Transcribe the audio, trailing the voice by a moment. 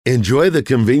Enjoy the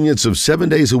convenience of 7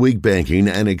 days a week banking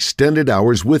and extended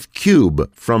hours with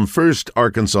Cube from First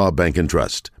Arkansas Bank and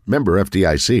Trust. Member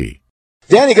FDIC.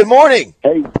 Danny, good morning.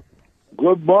 Hey,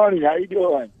 good morning. How you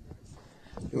doing?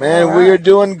 Man, right. We are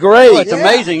doing great. Oh, it's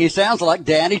amazing. He sounds like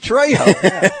Danny Trejo.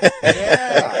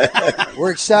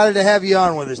 We're excited to have you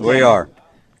on with us, Danny. We are.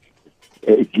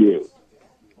 Thank you.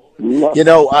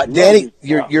 Danny,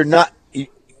 you're not.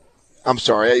 I'm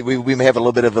sorry, we may have a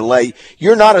little bit of a delay.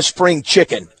 You're not a spring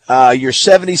chicken. You're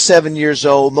 77 years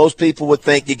old. Most people would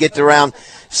think you get to around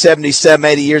 77,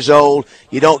 80 years old.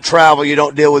 You don't travel. You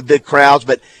don't deal with big crowds.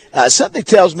 But something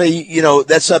tells me,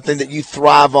 that's something that you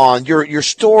thrive on. Your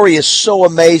story is so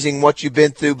amazing, what you've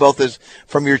been through, both as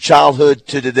from your childhood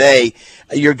to today.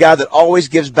 You're a guy that always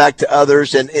gives back to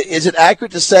others. And is it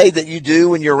accurate to say that you do,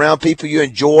 when you're around people, you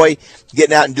enjoy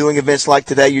getting out and doing events like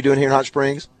today you're doing here in Hot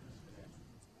Springs?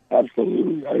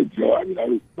 Absolutely. I enjoy.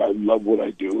 I love what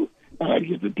I do, and I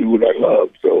get to do what I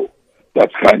love. So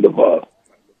that's kind of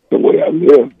the way I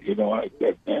live.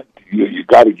 You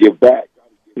got to give back.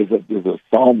 There's a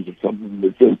Psalms or something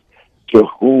that says, "To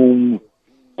whom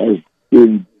has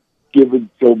been given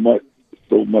so much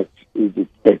is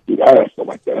expected." I have something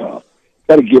like that.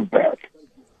 Got to give back.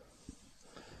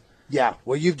 Yeah,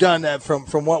 well, you've done that from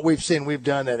what we've seen. We've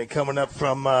done that, and coming up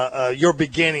from your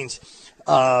beginnings.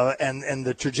 And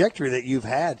the trajectory that you've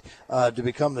had to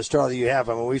become the star that you have.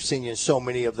 I mean, we've seen you in so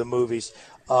many of the movies,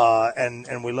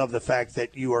 and we love the fact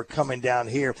that you are coming down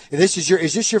here. And is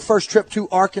this your first trip to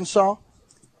Arkansas?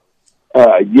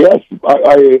 Yes,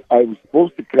 I was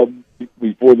supposed to come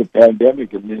before the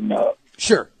pandemic, and then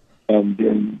sure, and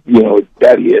then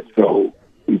that hit, so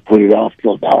we put it off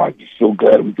till now. I'm just so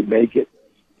glad we could make it.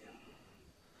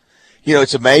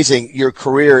 It's amazing, your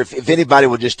career. If anybody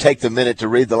would just take the minute to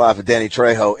read the life of Danny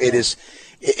Trejo, it is.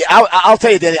 I'll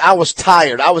tell you, Danny, I was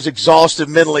tired. I was exhausted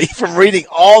mentally from reading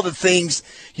all the things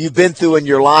you've been through in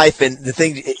your life and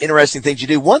the interesting things you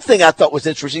do. One thing I thought was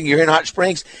interesting, you're here in Hot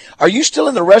Springs. Are you still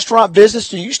in the restaurant business?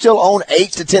 Do you still own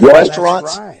 8 to 10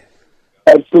 restaurants? That's right.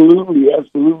 Absolutely.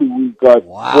 We've got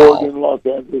 4 in Los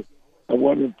Angeles, and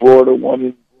 1 in Florida, 1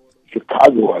 in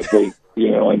Chicago, I think.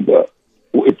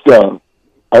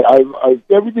 And it's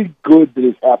everything good that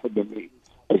has happened to me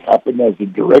has happened as a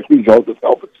direct result of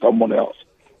helping someone else.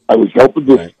 I was helping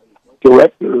this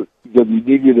director because he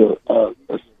needed a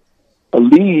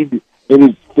lead in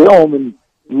his film, and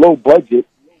low budget.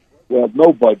 Well,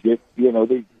 no budget.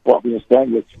 They bought me a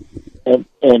sandwich,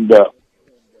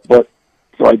 but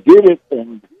so I did it,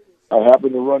 and I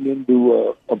happened to run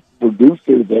into a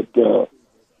producer that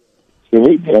said,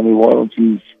 "Hey, Danny, why don't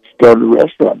you start a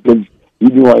restaurant?" Because he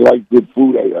knew I like good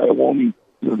food. I only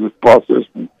this processed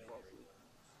food.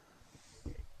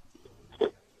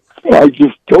 I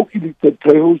just jokingly said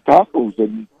Trejo's Tacos,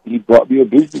 and he brought me a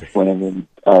business plan, and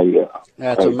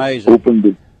that's amazing. Opened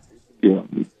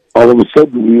it. All of a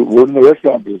sudden we're in the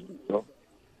restaurant business. So.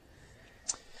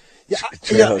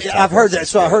 Yeah, I've heard that.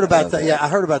 So I heard about that. Yeah, I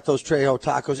heard about those Trejo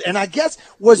Tacos, and I guess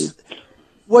was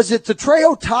it the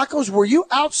Trejo Tacos? Were you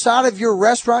outside of your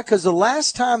restaurant? Because the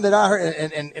last time that I heard,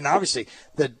 and obviously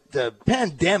the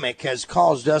pandemic has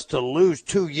caused us to lose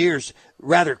 2 years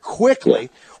rather quickly.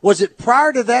 Was it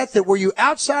prior to that were you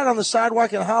outside on the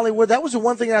sidewalk in Hollywood? That was the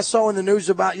one thing I saw in the news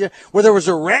about you, where there was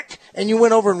a wreck and you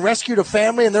went over and rescued a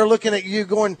family, and they're looking at you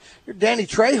going, "You're Danny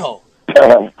Trejo."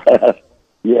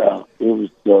 Yeah, it was.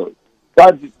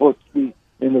 God was supposed to be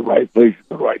in the right place at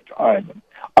the right time. And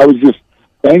I was just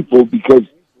thankful because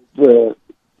the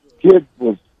kid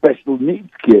was special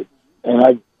needs kid,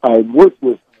 and I worked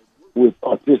with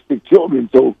autistic children,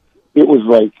 so it was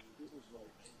like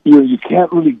you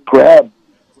can't really grab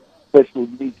special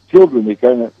needs children. They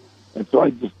and so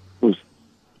I just was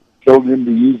telling him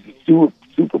to use the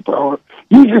superpower.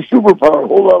 Use your superpower.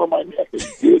 Hold on to my neck, and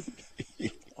he did.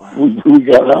 We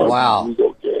got out. Wow, it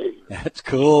was okay. That's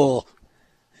cool.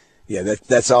 Yeah,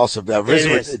 that's awesome.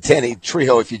 With Danny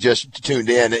Trejo, if you just tuned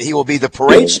in, he will be the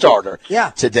parade starter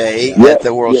today at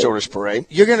the World Shoulders Parade.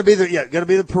 You're going to be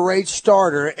the parade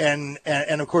starter, and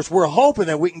of course we're hoping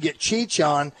that we can get Cheech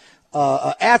on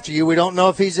after you. We don't know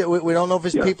if his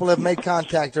people have made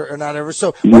contact or not ever.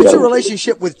 So what's your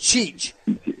relationship with Cheech?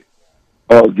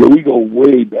 We go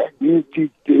way back. Me and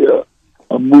Cheech did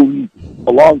a movie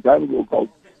a long time ago called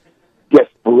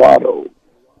Desperado.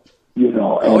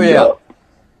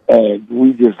 And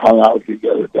we just hung out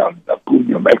together down in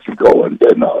Acuña, Mexico, and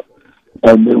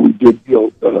then we did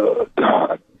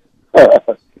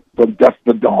from Dusk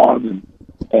to Dawn,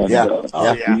 and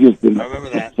he's just been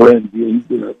a friend. He's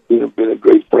been a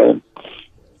great friend.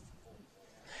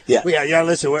 Yeah,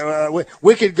 Listen,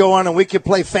 we could go on and we could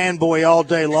play fanboy all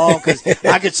day long because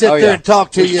I could sit there and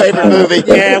talk to you. Favorite movie?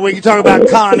 Yeah, we can talk about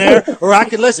Con Air, or I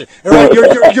could listen. All right,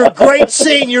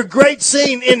 your great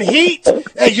scene in Heat,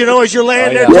 as you're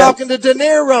laying there talking to De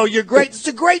Niro. You're great. It's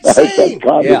a great scene.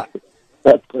 Yeah.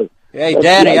 Hey,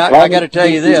 Danny, I got to tell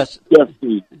you this.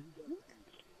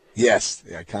 Yes,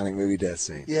 the iconic movie death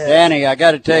scene. Yeah. Danny, I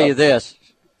got to tell you this.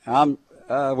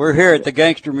 We're here at the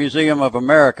Gangster Museum of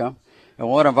America, and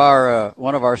one of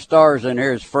our stars in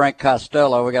here is Frank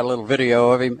Costello. We got a little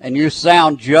video of him, and you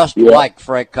sound just like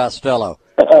Frank Costello.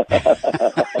 I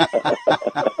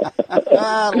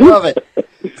love it.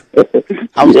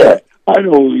 I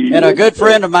know. And a good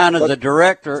friend of mine is a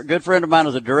director.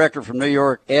 From New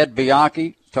York, Ed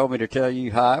Bianchi, told me to tell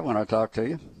you hi when I talk to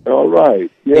you. All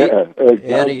right. Yeah.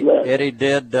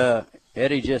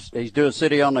 He's doing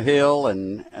City on the Hill,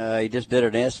 and he just did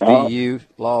an SVU,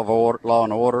 Law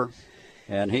and Order,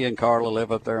 and he and Carla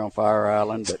live up there on Fire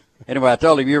Island. But anyway, I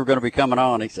told him you were going to be coming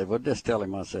on. He said, "Well, just tell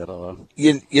him I said hello."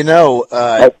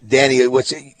 Danny,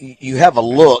 you have a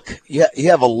look. You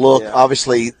have a look,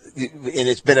 obviously, and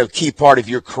it's been a key part of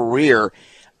your career.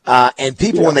 And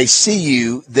people, when they see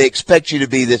you, they expect you to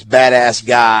be this badass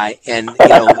guy. And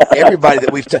everybody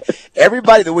that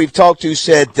we've talked to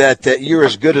said that you're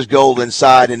as good as gold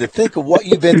inside. And to think of what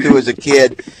you've been through as a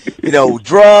kid,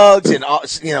 drugs and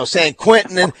San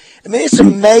Quentin, and I mean, it's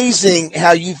amazing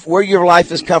where your life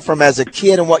has come from as a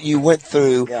kid and what you went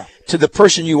through to the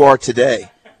person you are today.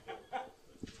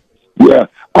 Yeah,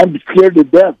 I'm scared to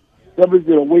death. Somebody's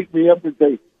gonna wake me up and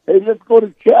say, "Hey, let's go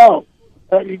to chow."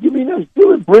 You mean I'm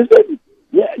still in prison?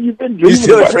 Yeah, you've been dreaming. You're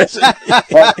still in prison?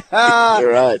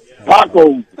 You're right.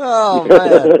 Tacos. Oh,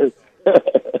 man.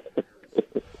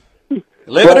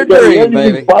 Living a dream,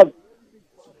 baby.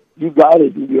 You got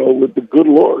it, with the good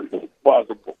Lord. It's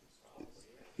possible.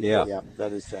 Yeah,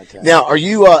 that is fantastic. Now, are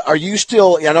you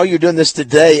still, I know you're doing this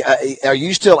today, are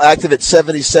you still active at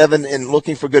 77 and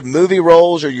looking for good movie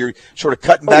roles, or you're sort of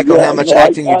cutting back on how much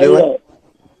acting you're doing?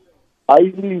 I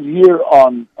leave here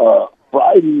on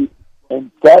Friday,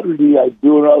 and Saturday I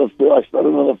do another film. I start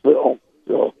another film.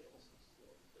 So,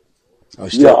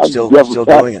 still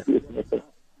doing it.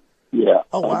 Yeah.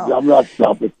 Oh, wow. I'm not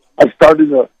stopping. I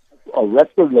started a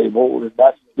record label, and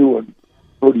that's doing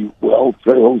pretty well.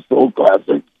 Trejo Soul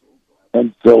Classics,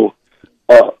 and so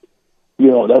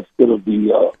that's going to be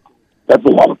that's a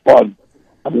lot of fun.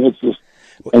 I mean, it's just,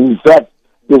 and in fact,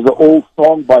 there's an old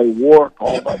song by War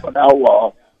called "I'm an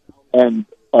Outlaw," and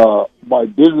my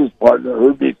business partner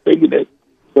heard me singing it,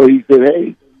 so he said,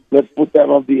 "Hey, let's put that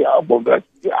on the album." I'm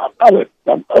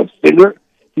not a singer.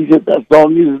 He said that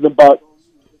song isn't about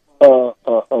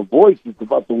a voice; it's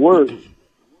about the words.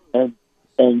 And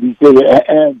he said,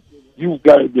 "And you've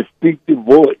got a distinctive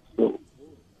voice." So,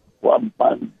 I'm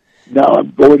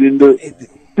going into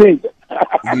singing.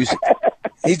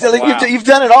 You've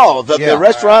done it all. The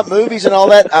restaurant, movies, and all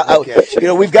that.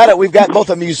 We've got both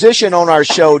a musician on our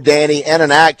show, Danny, and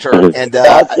an actor, and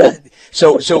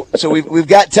so we've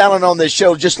got talent on this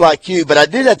show just like you. But I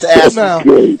did have to ask,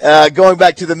 going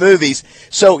back to the movies.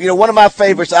 So one of my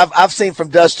favorites I've seen From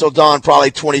Dusk Till Dawn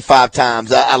probably 25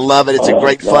 times. I love it. It's a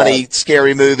great, funny,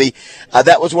 scary movie.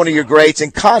 That was one of your greats.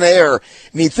 And Con Air. I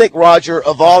mean, think, Roger,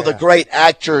 of all the great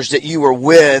actors that you were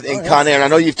with in Con Air. And I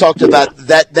know you've talked about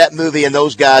that movie and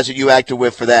those guys that you acted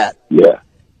with for that. Yeah,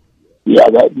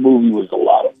 that movie was a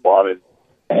lot of fun,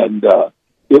 and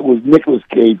it was Nicolas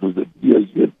Cage was a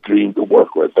dream to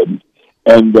work with, and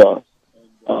it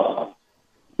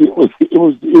was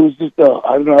just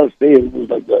I don't know how to say it. It was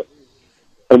like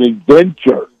an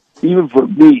adventure, even for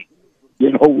me.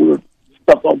 We were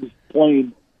stuck on this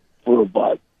plane for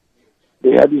about.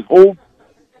 They had this whole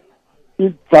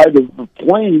inside of the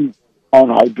plane on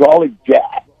hydraulic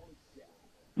jack.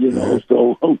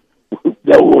 So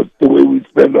that was the way we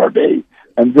spent our day.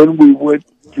 And then we went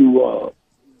to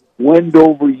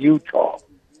Wendover, Utah.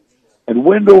 And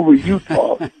Wendover,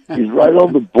 Utah is right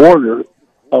on the border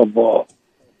of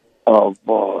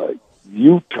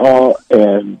Utah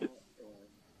and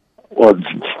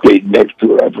state next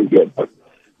to it, I forget.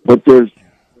 But there's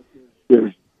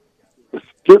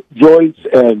strip joints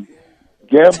and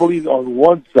gambling on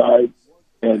one side,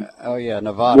 and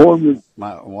Nevada. Mormon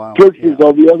churches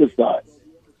on the other side.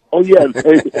 Oh yeah,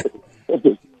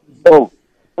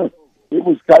 it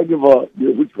was kind of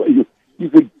which way you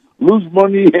could lose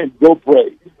money and go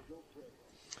pray.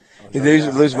 You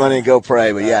lose money and go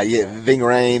pray, but Ving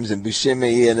Rhames and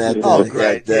Buscemi and that.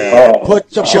 Great! Put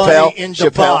the bunny in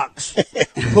the box.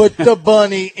 Put the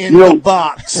bunny in the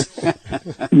box.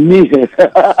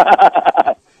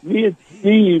 Me and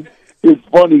Steve, it's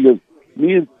funny because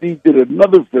me and Steve did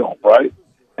another film, right?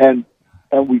 And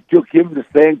we took him to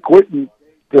San Quentin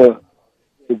to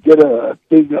get a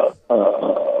feel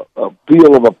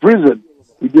of a prison.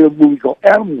 We did a movie called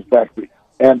Animal Factory,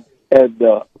 and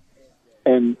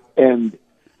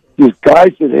this guy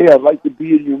said, "Hey, I'd like to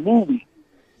be in your movie."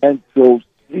 And so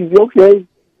Steve, okay,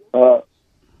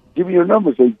 give me your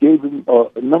number. So he gave him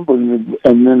a number, and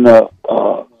then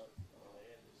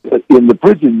in the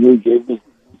prison, he gave his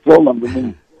phone number.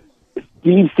 And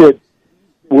Steve said,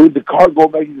 "Where'd the car go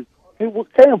back?" He said, "Hey,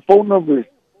 what kind of phone number is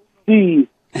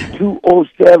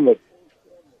C207?"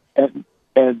 And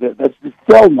that's the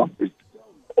cell number.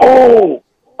 Oh,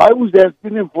 I was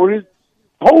asking him for his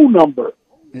phone number.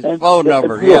 His phone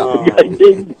number, yeah. The guy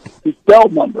gave him his cell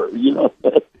number, you know.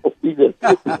 He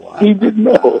didn't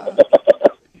know.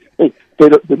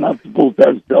 They're not supposed to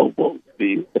have cell phones,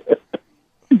 Steve.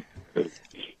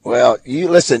 Well,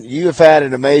 you have had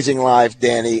an amazing life,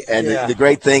 Danny, and the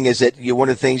great thing is that one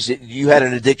of the things that you had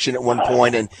an addiction at one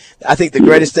point, and I think the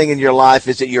greatest thing in your life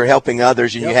is that you're helping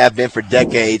others, and you have been for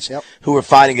decades, who are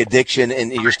fighting addiction,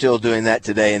 and you're still doing that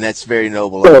today, and that's very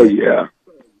noble. Oh, yeah.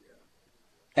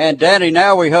 And, Danny,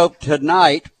 now we hope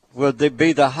tonight will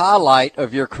be the highlight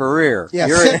of your career. Yeah,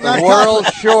 you're in the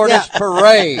world's shortest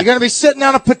parade. You're going to be sitting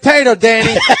on a potato,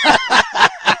 Danny.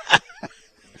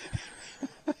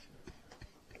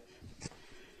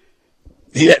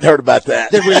 He hadn't heard about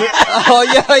that. Did we? Oh,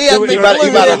 yeah, he had me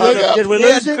clued. Did we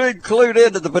lose it? He had clued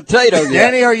into the potato yet.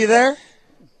 Danny, are you there?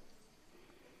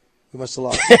 You must have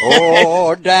lost.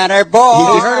 Oh, Danny boy.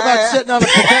 He heard about sitting on a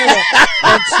potato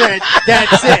and said,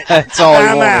 "That's it. That's all he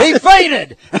wanted." He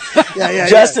fainted. Yeah.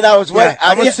 Justin, I was waiting.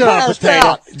 I'm going to sit on a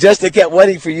potato. Justin kept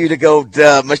waiting for you to go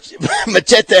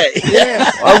machete.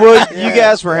 Yeah. You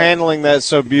guys were handling that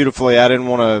so beautifully. I didn't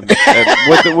want to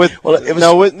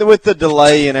with the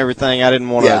delay and everything. I didn't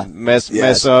want to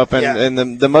mess up. And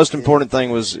the most important thing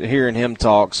was hearing him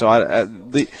talk. So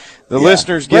the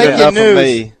listeners get enough of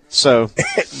me. So,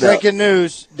 breaking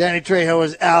news: Danny Trejo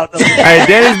is out. Hey,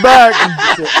 Danny's back.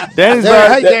 Danny's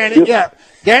back. Hey, Danny. Yeah,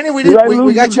 Danny. We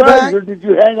got you back. Or did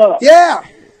you hang up? Yeah.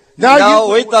 No,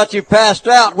 we thought you passed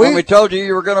out when we told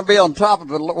you were going to be on top of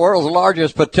the world's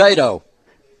largest potato.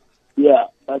 Yeah,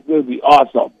 that's going to be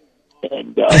awesome.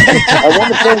 And I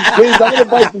want to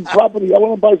buy some property. I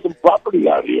want to buy some property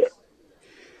out here.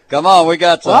 Come on, we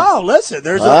got some. Oh, listen,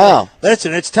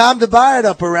 listen. It's time to buy it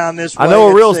up around this way. I know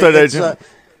a real estate agent.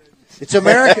 It's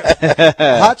America.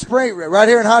 Hot Spring, right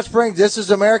here in Hot Springs. This is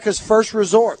America's first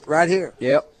resort, right here.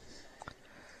 Yep.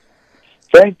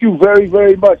 Thank you very,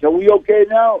 very much. Are we okay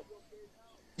now?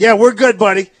 Yeah, we're good,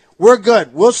 buddy. We're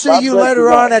good. We'll see you later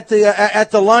on at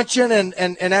the luncheon and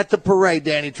at the parade,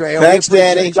 Danny Trejo. Thanks,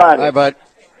 Danny. All right, bud.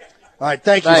 All right,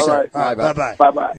 thank you, sir. All right, bye-bye. Bye-bye.